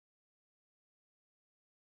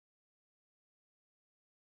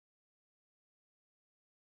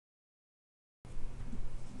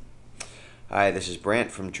Hi, this is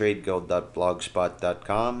Brant from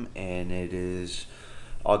TradeGuild.blogspot.com, and it is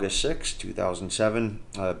August 6th, 2007.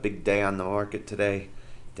 A big day on the market today.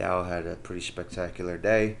 Dow had a pretty spectacular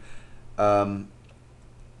day. Um,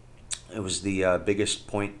 it was the biggest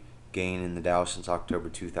point gain in the Dow since October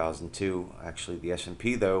 2002. Actually, the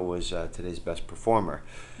S&P, though, was today's best performer.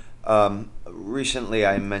 Recently,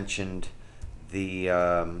 I mentioned the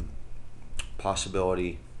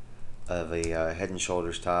possibility of a head and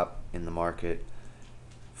shoulders top in the market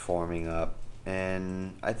forming up,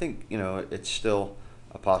 and I think it's still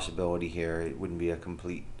a possibility here. It wouldn't be a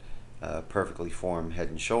complete, perfectly formed head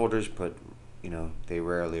and shoulders, but they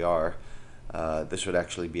rarely are. This would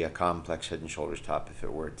actually be a complex head and shoulders top if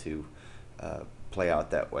it were to play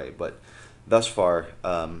out that way. But thus far,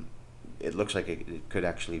 it looks like it could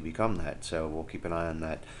actually become that. So we'll keep an eye on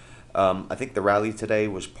that. I think the rally today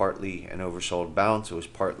was partly an oversold bounce. It was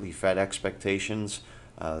partly Fed expectations.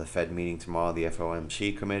 The Fed meeting tomorrow, the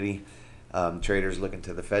FOMC committee. Traders looking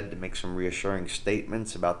to the Fed to make some reassuring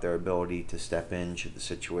statements about their ability to step in should the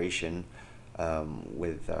situation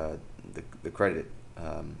with the credit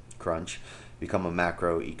crunch become a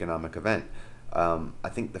macroeconomic event. I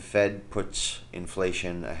think the Fed puts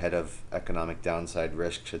inflation ahead of economic downside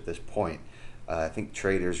risks at this point. I think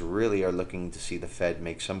traders really are looking to see the Fed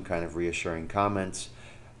make some kind of reassuring comments.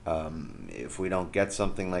 If we don't get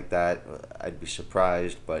something like that, I'd be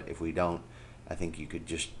surprised, but if we don't, I think you could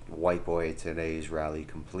just wipe away today's rally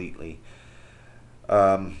completely.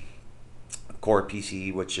 Um, Core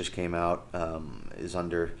PCE, which just came out, is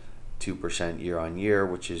under 2% year on year,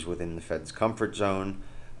 which is within the Fed's comfort zone.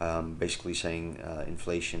 Basically saying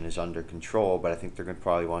inflation is under control, but I think they're going to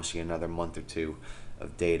probably want to see another month or two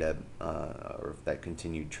of data or that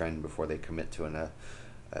continued trend before they commit to an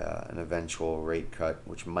eventual rate cut,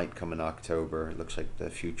 which might come in October. It looks like the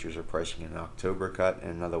futures are pricing an October cut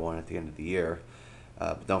and another one at the end of the year.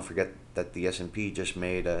 But don't forget that the S&P just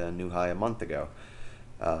made a new high a month ago.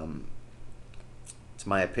 Um, it's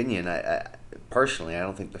my opinion. Personally, I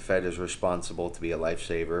don't think the Fed is responsible to be a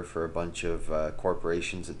lifesaver for a bunch of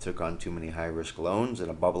corporations that took on too many high-risk loans in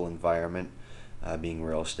a bubble environment, being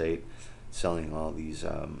real estate, selling all these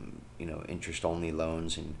interest-only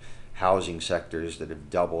loans in housing sectors that have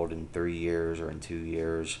doubled in 3 years or in 2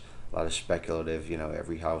 years. A lot of speculative.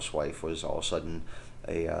 Every housewife was all of a sudden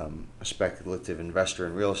a speculative investor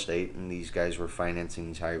in real estate, and these guys were financing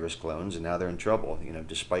these high risk loans, and now they're in trouble.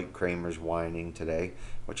 Despite Kramer's whining today,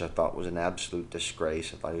 which I thought was an absolute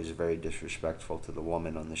disgrace. I thought he was very disrespectful to the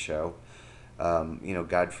woman on the show.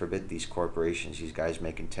 God forbid these corporations, these guys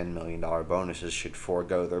making $10 million bonuses, should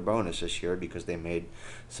forego their bonus this year because they made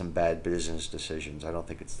some bad business decisions. I don't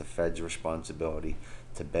think it's the Fed's responsibility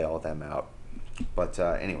to bail them out. But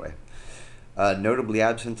anyway. Notably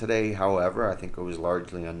absent today, however, I think it was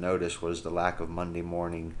largely unnoticed, was the lack of Monday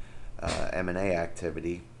morning M&A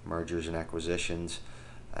activity, mergers and acquisitions.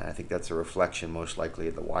 I think that's a reflection, most likely,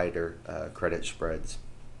 of the wider credit spreads.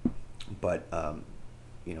 But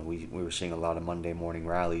we were seeing a lot of Monday morning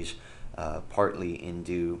rallies, partly in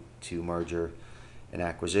due to merger and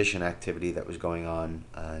acquisition activity that was going on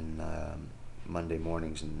Monday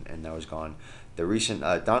mornings, and that was gone. The recent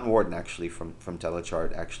Don Warden actually from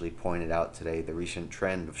Telechart actually pointed out today the recent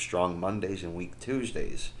trend of strong Mondays and weak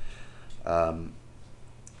Tuesdays.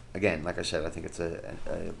 Again, like I said, I think it's a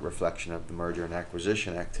reflection of the merger and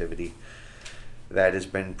acquisition activity that has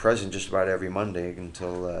been present just about every Monday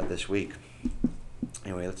until this week.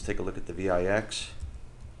 Anyway, let's take a look at the VIX.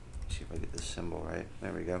 See if I get this symbol right.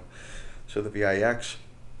 There we go. So the VIX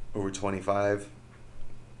over 25,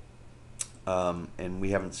 and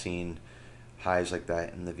we haven't seen highs like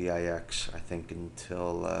that in the VIX, I think,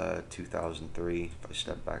 until 2003. If I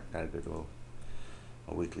step back, gotta go to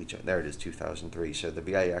a weekly chart. There it is, 2003. So the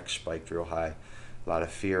VIX spiked real high. A lot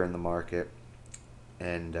of fear in the market,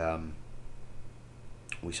 and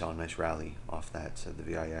we saw a nice rally off that. So the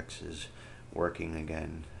VIX is working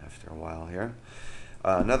again after a while here.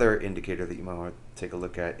 Another indicator that you might want to take a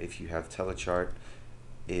look at if you have Telechart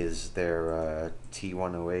is their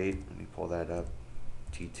T108. Let me pull that up.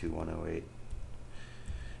 T2108.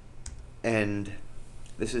 And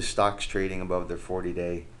this is stocks trading above their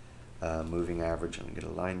 40-day moving average. I'm going to get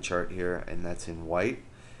a line chart here, and that's in white.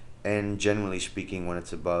 And generally speaking, when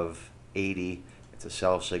it's above 80, it's a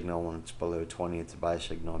sell signal. When it's below 20, it's a buy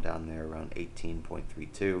signal down there around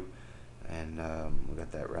 18.32. And we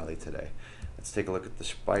got that rally today. Let's take a look at the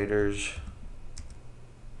spiders.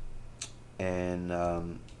 And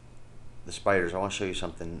the spiders, I want to show you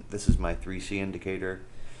something. This is my 3C indicator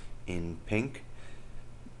in pink.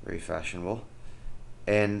 Very fashionable.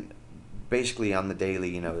 And basically on the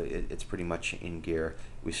daily, it's pretty much in gear.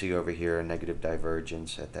 We see over here a negative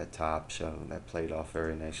divergence at that top, so that played off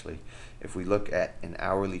very nicely. If we look at an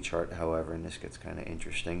hourly chart, however, and this gets kind of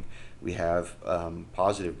interesting, we have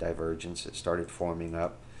positive divergence that started forming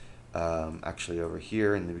up actually over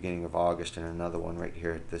here in the beginning of August, and another one right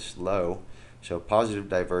here at this low. So positive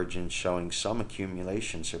divergence showing some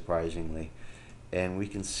accumulation, surprisingly, and we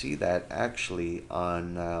can see that actually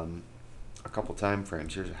on a couple time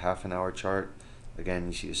frames. Here's a half an hour chart. Again,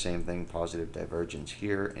 you see the same thing, positive divergence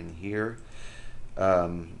here and here.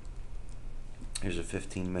 Here's a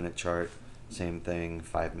 15-minute chart, same thing.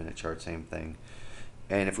 5-minute chart, same thing.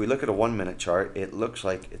 And if we look at a 1-minute chart, it looks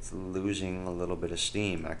like it's losing a little bit of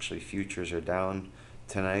steam. Actually, futures are down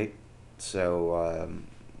tonight, so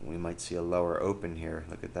we might see a lower open here.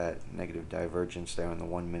 Look at that negative divergence there on the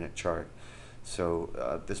 1-minute chart.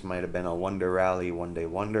 So this might have been a wonder rally, one-day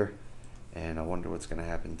wonder, and I wonder what's going to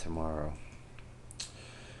happen tomorrow.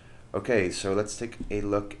 Okay, so let's take a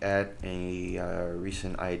look at a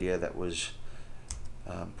recent idea that was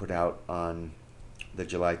put out on the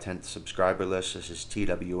July 10th subscriber list. This is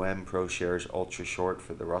TWM, ProShares Ultra Short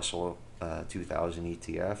for the Russell 2000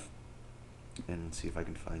 ETF. And see if I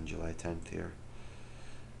can find July 10th here.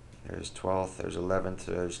 There's 12th, there's 11th,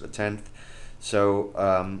 there's the 10th.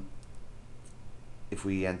 So if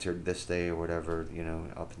we entered this day or whatever,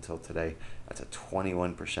 up until today, that's a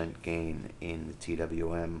 21% gain in the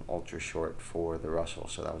TWM Ultra Short for the Russell.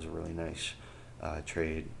 So that was a really nice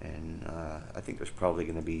trade, and I think there's probably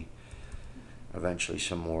going to be eventually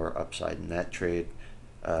some more upside in that trade.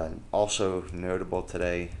 Also notable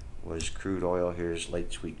today was crude oil. Here's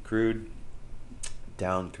light sweet crude,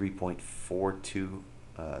 down 3.42,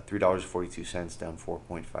 $3.42, down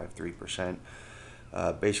 4.53%.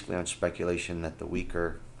 Basically on speculation that the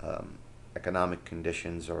weaker economic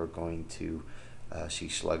conditions are going to see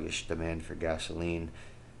sluggish demand for gasoline.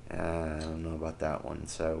 I don't know about that one,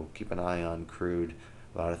 so keep an eye on crude.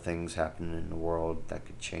 A lot of things happening in the world that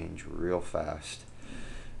could change real fast.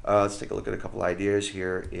 Let's take a look at a couple ideas.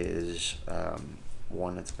 Here is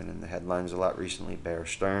one that's been in the headlines a lot recently, Bear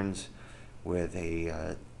Stearns, with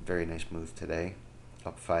a very nice move today,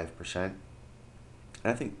 up 5%.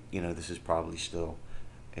 And I think this is probably still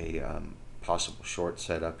a possible short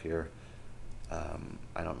setup here.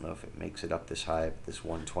 I don't know if it makes it up this high, but this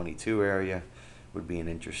 122 area would be an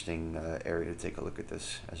interesting area to take a look at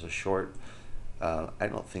this as a short. I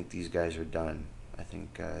don't think these guys are done. I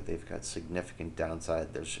think they've got significant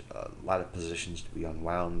downside. There's a lot of positions to be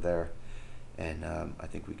unwound there, and I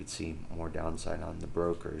think we could see more downside on the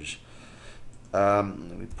brokers. Let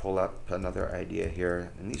me pull up another idea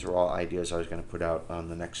here, and these are all ideas I was going to put out on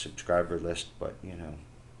the next subscriber list, but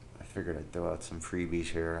I figured I'd throw out some freebies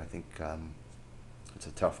here. I think it's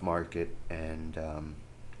a tough market, and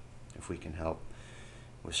if we can help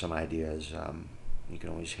with some ideas, you can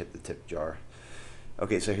always hit the tip jar.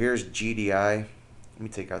 Okay, so here's GDI. Let me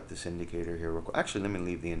take out this indicator here real quick. Actually, let me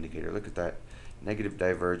leave the indicator. Look at that negative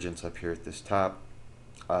divergence up here at this top.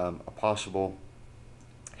 A possible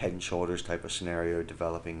head and shoulders type of scenario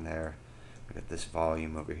developing there. Look at this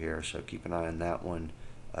volume over here, so keep an eye on that one.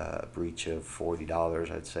 A breach of $40,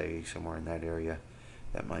 I'd say, somewhere in that area.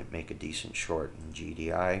 That might make a decent short in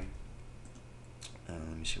GDI.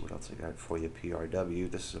 Let me see what else I got for you. PRW.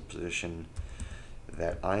 This is a position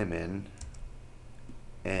that I'm in.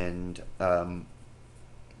 And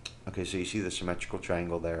okay, so you see the symmetrical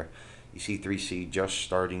triangle there. You see 3C just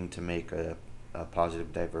starting to make a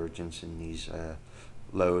positive divergence in these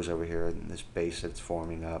lows over here in this base that's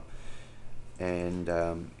forming up.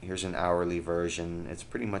 And here's an hourly version. It's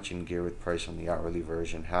pretty much in gear with price on the hourly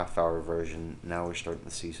version, half-hour version. Now we're starting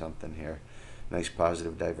to see something here. Nice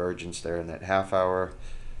positive divergence there in that half hour.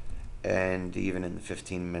 And even in the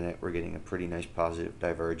 15-minute, we're getting a pretty nice positive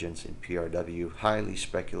divergence in PRW. Highly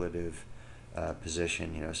speculative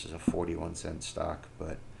position. This is a 41-cent stock,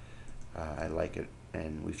 but I like it.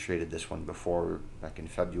 And we've traded this one before back in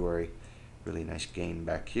February. Really nice gain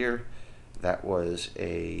back here. That was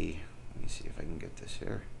a, let me see if I can get this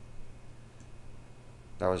here.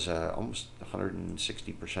 That was almost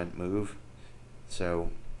 160% move. So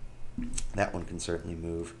that one can certainly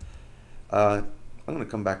move. I'm going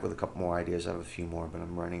to come back with a couple more ideas. I have a few more, but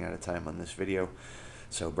I'm running out of time on this video.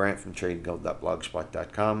 So Brant from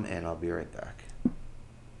TradingGold.blogspot.com, and I'll be right back.